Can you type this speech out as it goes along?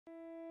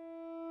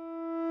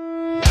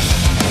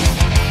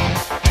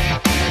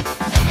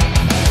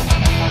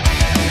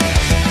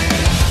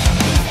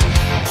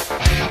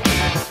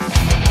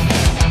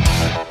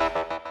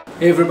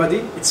Hey everybody,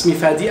 it's me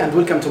Fadi and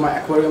welcome to my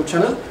aquarium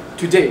channel.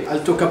 Today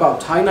I'll talk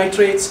about high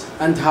nitrates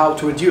and how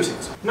to reduce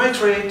it.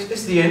 Nitrate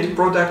is the end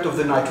product of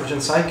the nitrogen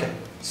cycle,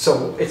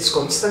 so it's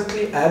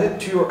constantly added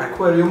to your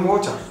aquarium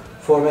water.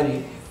 For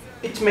many,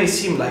 it may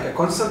seem like a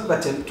constant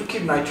battle to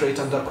keep nitrate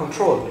under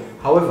control.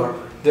 However,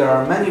 there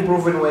are many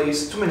proven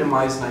ways to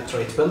minimize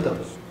nitrate buildup.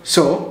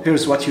 So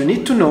here's what you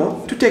need to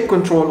know to take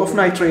control of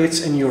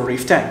nitrates in your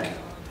reef tank.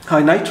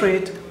 High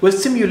nitrate will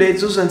stimulate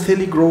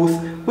zooxanthellae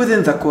growth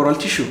within the coral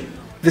tissue.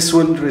 This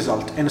will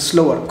result in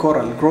slower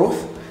coral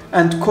growth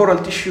and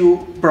coral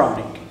tissue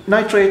browning.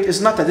 Nitrate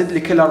is not a deadly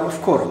killer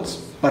of corals,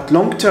 but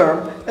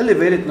long-term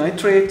elevated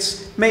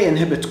nitrates may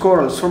inhibit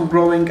corals from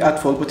growing at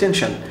full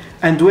potential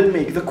and will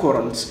make the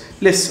corals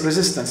less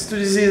resistant to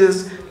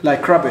diseases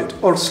like rapid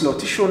or slow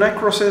tissue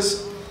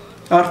necrosis,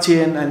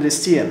 RTN and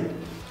STN.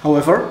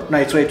 However,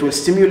 nitrate will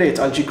stimulate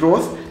algae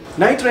growth.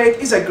 Nitrate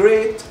is a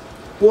great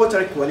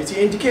water quality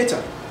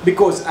indicator,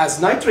 because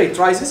as nitrate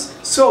rises,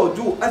 so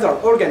do other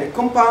organic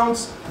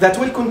compounds that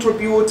will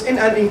contribute in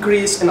an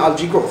increase in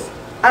algae growth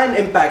and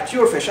impact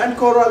your fish and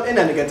coral in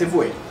a negative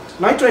way.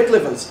 Nitrate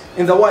levels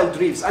in the wild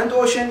reefs and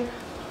ocean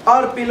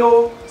are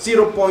below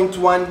 0.1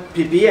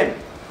 ppm.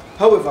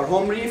 However,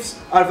 home reefs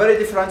are very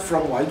different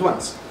from wild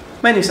ones.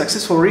 Many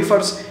successful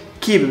reefers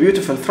keep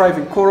beautiful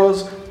thriving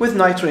corals with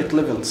nitrate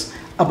levels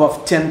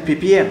above 10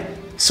 ppm.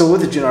 So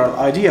the general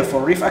idea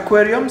for reef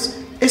aquariums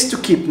is to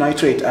keep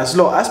nitrate as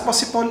low as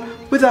possible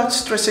without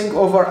stressing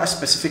over a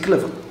specific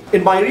level.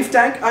 In my reef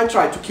tank, I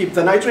try to keep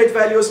the nitrate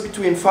values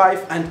between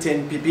 5 and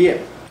 10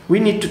 ppm. We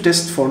need to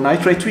test for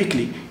nitrate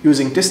weekly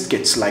using test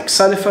kits like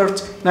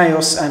Salifert,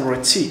 NIOS and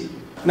Red Sea.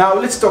 Now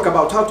let's talk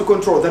about how to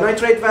control the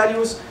nitrate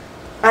values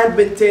and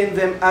maintain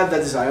them at the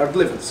desired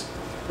levels.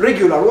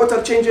 Regular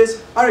water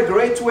changes are a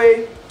great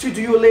way to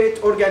dilute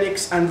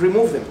organics and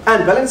remove them,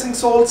 and balancing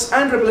salts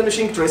and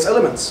replenishing trace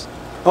elements.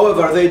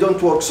 However, they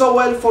don't work so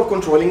well for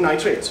controlling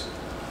nitrates.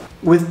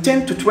 With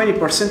 10 to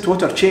 20%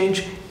 water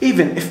change,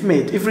 even if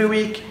made every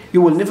week,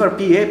 you will never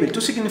be able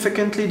to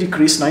significantly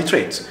decrease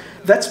nitrates.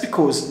 That's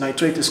because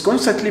nitrate is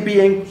constantly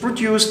being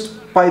produced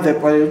by the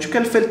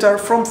biological filter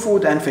from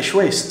food and fish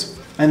waste.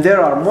 And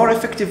there are more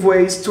effective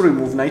ways to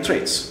remove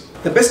nitrates.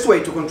 The best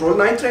way to control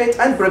nitrate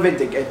and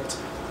preventing it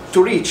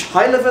to reach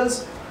high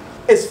levels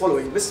is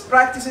following best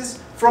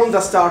practices from the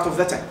start of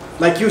the tank,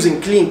 like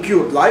using clean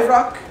cured live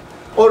rock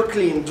or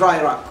clean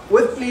dry rock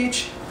with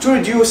bleach to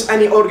reduce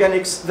any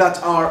organics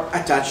that are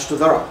attached to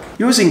the rock.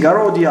 Using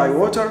RODI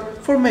water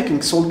for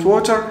making salt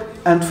water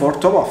and for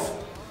top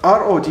off.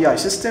 RODI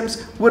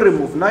systems will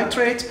remove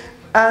nitrate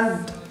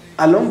and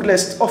a long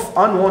list of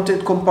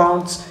unwanted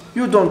compounds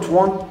you don't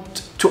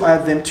want to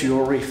add them to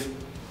your reef.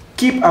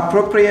 Keep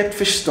appropriate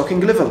fish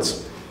stocking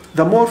levels.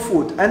 The more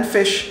food and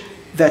fish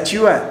that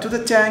you add to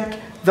the tank,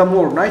 the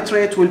more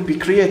nitrate will be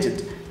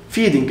created.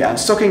 Feeding and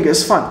stocking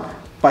is fun,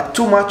 but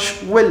too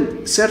much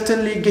will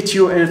certainly get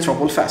you in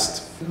trouble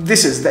fast.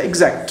 This is the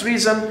exact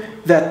reason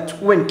that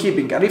when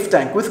keeping a reef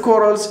tank with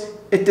corals,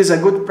 it is a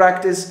good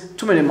practice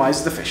to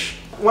minimize the fish.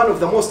 One of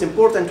the most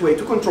important ways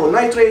to control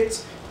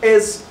nitrates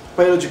is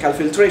biological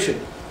filtration.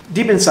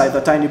 Deep inside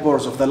the tiny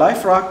pores of the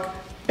live rock,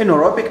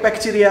 anaerobic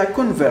bacteria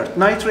convert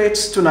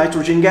nitrates to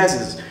nitrogen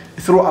gases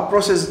through a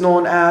process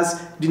known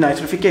as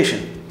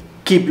denitrification.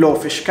 Keep low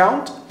fish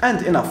count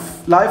and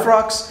enough live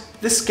rocks.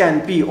 This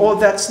can be all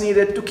that's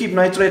needed to keep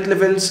nitrate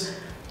levels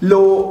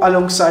low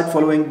alongside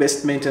following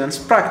best maintenance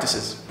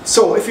practices.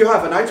 So if you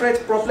have a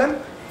nitrate problem,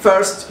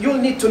 first you'll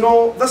need to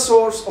know the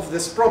source of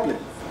this problem.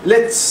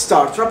 Let's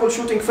start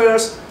troubleshooting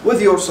first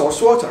with your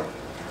source water.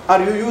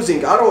 Are you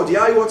using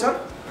RODI water?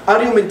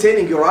 Are you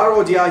maintaining your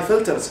RODI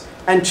filters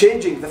and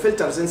changing the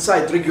filters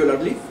inside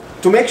regularly?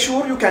 To make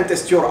sure you can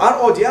test your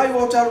RODI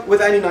water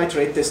with any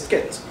nitrate test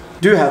kit.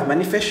 Do you have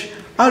many fish?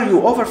 Are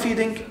you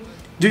overfeeding?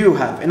 Do you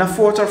have enough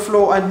water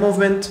flow and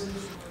movement?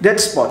 Dead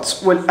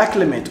spots will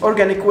acclimate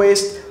organic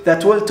waste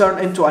that will turn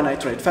into a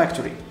nitrate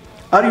factory.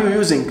 Are you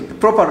using a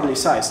properly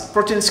sized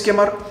protein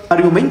skimmer?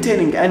 Are you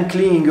maintaining and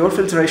cleaning your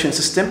filtration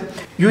system?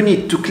 You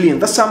need to clean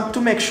the sump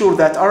to make sure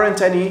that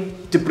aren't any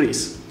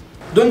debris.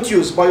 Don't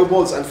use bio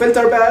balls and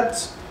filter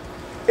pads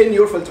in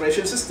your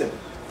filtration system.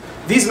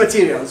 These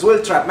materials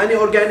will trap many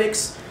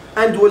organics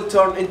and will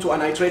turn into a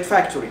nitrate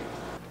factory.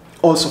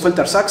 Also,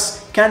 filter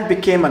sucks can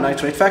become a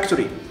nitrate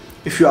factory.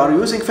 If you are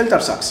using filter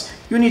sucks,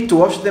 you need to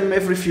wash them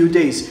every few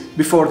days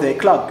before they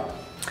clog.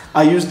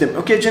 I use them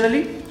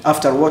occasionally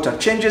after water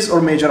changes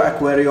or major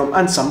aquarium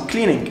and some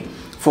cleaning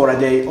for a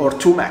day or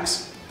two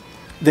max.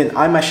 Then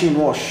I machine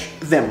wash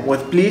them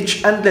with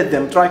bleach and let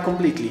them dry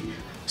completely,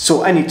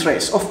 so any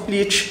trace of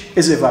bleach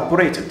is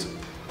evaporated.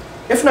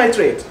 If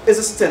nitrate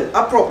is still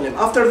a problem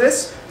after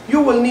this,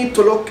 you will need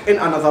to look in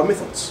another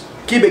methods.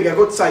 Keeping a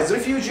good sized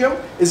refugium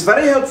is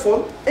very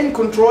helpful in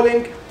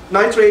controlling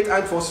nitrate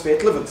and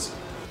phosphate levels.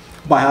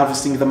 By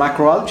harvesting the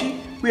macroalgae,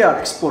 we are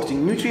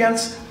exporting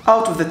nutrients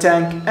out of the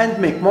tank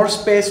and make more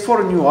space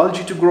for new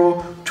algae to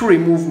grow to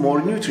remove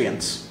more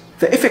nutrients.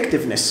 The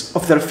effectiveness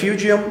of the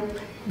refugium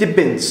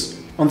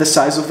depends on the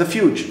size of the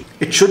fuge.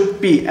 It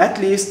should be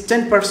at least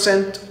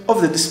 10%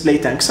 of the display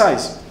tank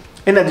size.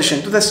 in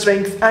addition to the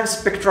strength and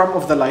spectrum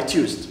of the light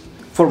used.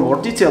 For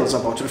more details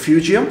about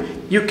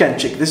refugium, you can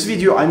check this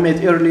video I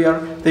made earlier.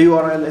 The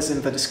URL is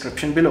in the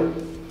description below.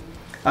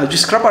 Algae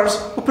scrubbers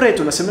operate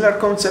on a similar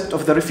concept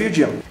of the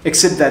refugium,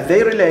 except that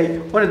they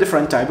rely on a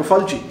different type of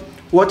algae.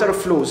 Water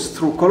flows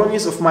through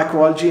colonies of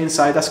microalgae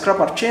inside a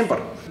scrubber chamber.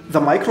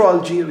 The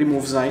microalgae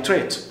removes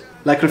nitrate.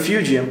 Like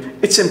refugium,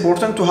 it's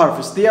important to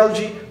harvest the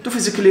algae to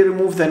physically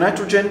remove the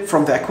nitrogen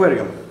from the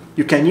aquarium.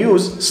 You can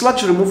use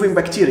sludge-removing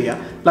bacteria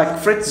like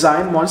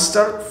Fritzyme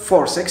Monster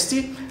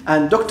 460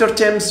 and Dr.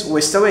 Tim's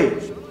Waste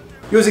Away.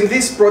 Using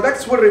these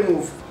products will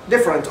remove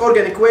different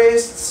organic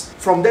wastes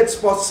from dead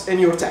spots in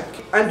your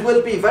tank and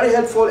will be very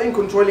helpful in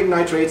controlling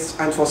nitrates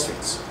and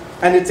phosphates.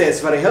 And it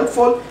is very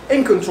helpful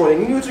in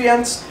controlling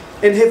nutrients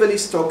in heavily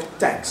stocked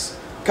tanks.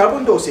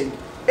 Carbon dosing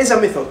is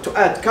a method to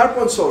add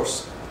carbon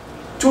source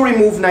to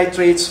remove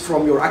nitrates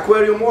from your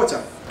aquarium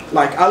water,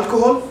 like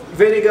alcohol,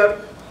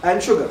 vinegar,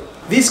 and sugar.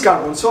 These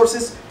carbon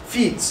sources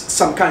feeds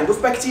some kind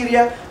of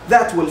bacteria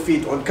that will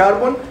feed on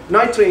carbon,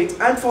 nitrate,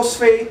 and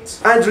phosphate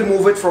and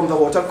remove it from the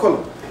water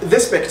column.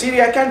 This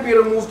bacteria can be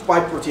removed by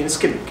protein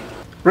skimming.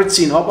 Red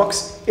Sea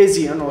Nobox,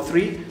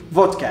 NO3,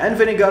 vodka, and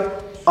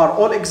vinegar are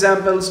all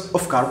examples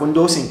of carbon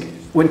dosing.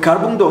 When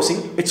carbon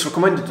dosing, it's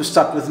recommended to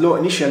start with low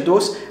initial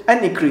dose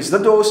and increase the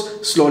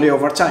dose slowly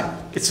over time.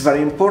 It's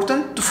very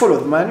important to follow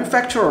the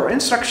manufacturer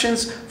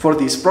instructions for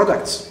these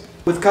products.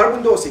 With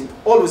carbon dosing,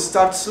 always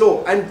start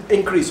slow and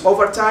increase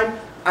over time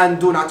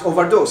and do not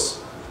overdose.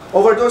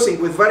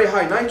 Overdosing with very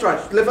high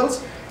nitrate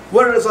levels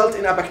will result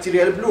in a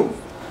bacterial bloom.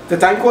 The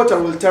tank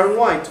water will turn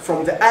white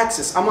from the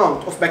excess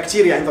amount of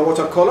bacteria in the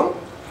water column.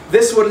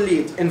 This will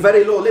lead in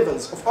very low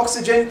levels of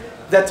oxygen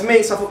that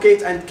may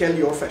suffocate and kill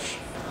your fish.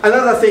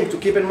 Another thing to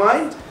keep in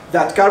mind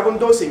that carbon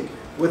dosing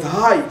with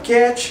high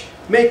KH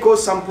may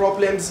cause some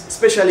problems,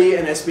 especially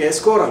in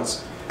SPS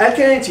corals.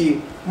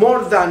 Alkalinity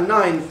more than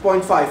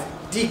 9.5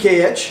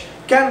 DKH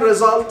can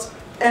result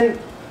in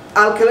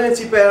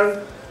alkalinity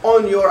burn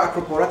on your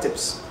acropora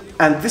tips.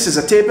 And this is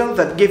a table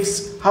that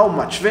gives how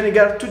much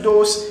vinegar to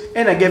dose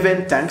in a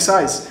given tank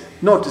size.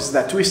 Notice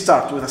that we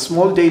start with a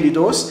small daily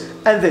dose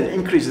and then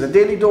increase the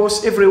daily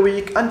dose every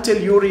week until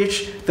you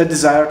reach the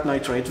desired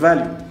nitrate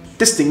value.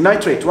 Testing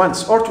nitrate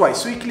once or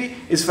twice weekly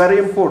is very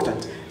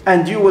important,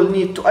 and you will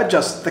need to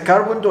adjust the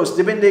carbon dose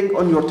depending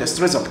on your test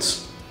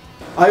results.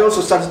 I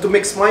also started to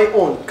mix my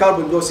own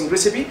carbon dosing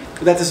recipe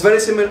that is very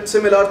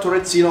similar to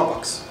Red Sea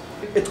Nobox.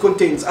 It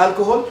contains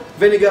alcohol,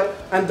 vinegar,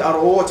 and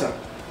RO water,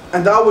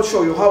 and I will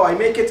show you how I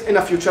make it in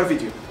a future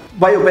video.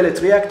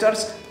 Biopellet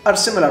reactors are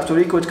similar to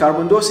liquid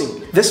carbon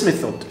dosing. This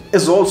method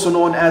is also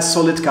known as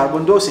solid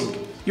carbon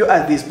dosing. You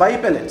add these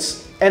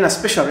biopellets in a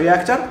special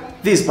reactor.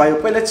 These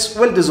biopellets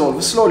will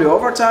dissolve slowly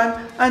over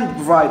time and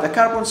provide a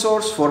carbon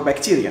source for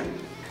bacteria.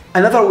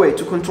 Another way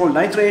to control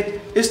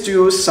nitrate is to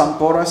use some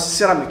porous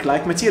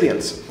ceramic-like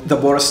materials. The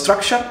porous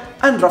structure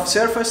and rough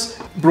surface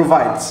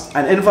provides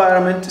an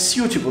environment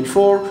suitable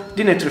for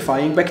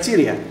denitrifying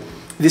bacteria.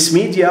 These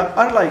media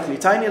are likely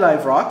tiny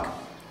live rock.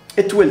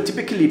 It will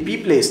typically be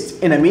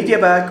placed in a media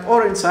bag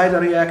or inside a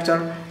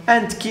reactor,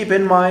 and keep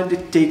in mind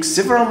it takes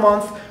several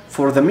months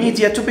for the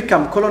media to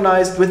become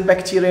colonized with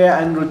bacteria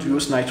and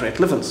reduce nitrate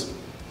levels.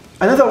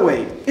 Another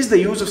way is the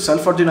use of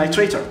sulfur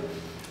denitrator.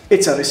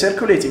 It's a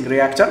recirculating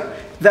reactor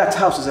that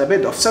houses a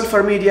bed of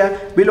sulfur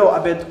media below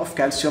a bed of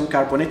calcium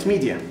carbonate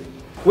media.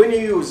 When you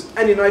use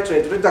any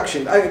nitrate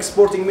reduction and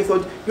exporting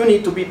method, you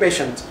need to be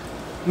patient.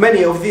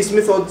 Many of these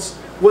methods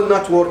will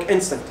not work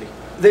instantly.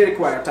 They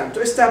require time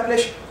to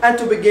establish and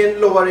to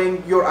begin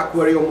lowering your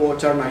aquarium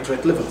water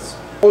nitrate levels.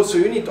 Also,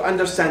 you need to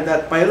understand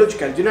that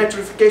biological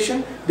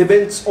denitrification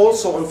depends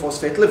also on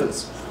phosphate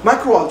levels.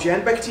 Microalgae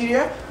and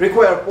bacteria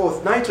require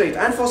both nitrate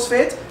and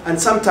phosphate and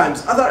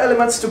sometimes other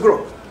elements to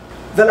grow.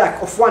 The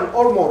lack of one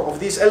or more of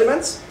these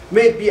elements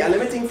may be a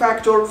limiting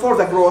factor for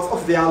the growth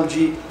of the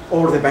algae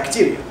or the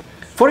bacteria.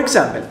 For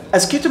example,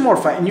 as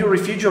Chaetomorpha in your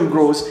refugium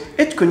grows,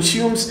 it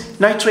consumes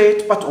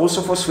nitrate but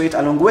also phosphate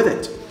along with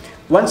it.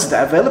 Once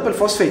the available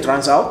phosphate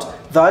runs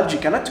out, the algae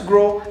cannot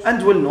grow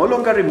and will no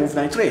longer remove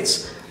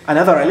nitrates.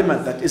 Another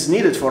element that is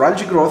needed for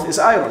algae growth is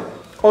iron.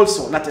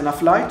 Also, not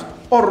enough light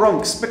or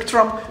wrong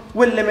spectrum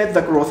will limit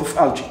the growth of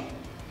algae.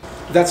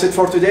 That's it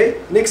for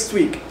today. Next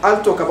week,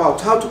 I'll talk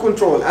about how to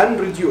control and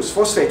reduce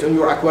phosphate in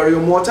your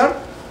aquarium water.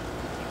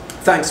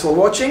 Thanks for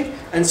watching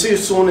and see you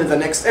soon in the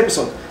next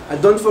episode.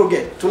 And don't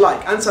forget to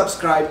like and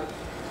subscribe,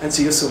 and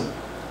see you soon.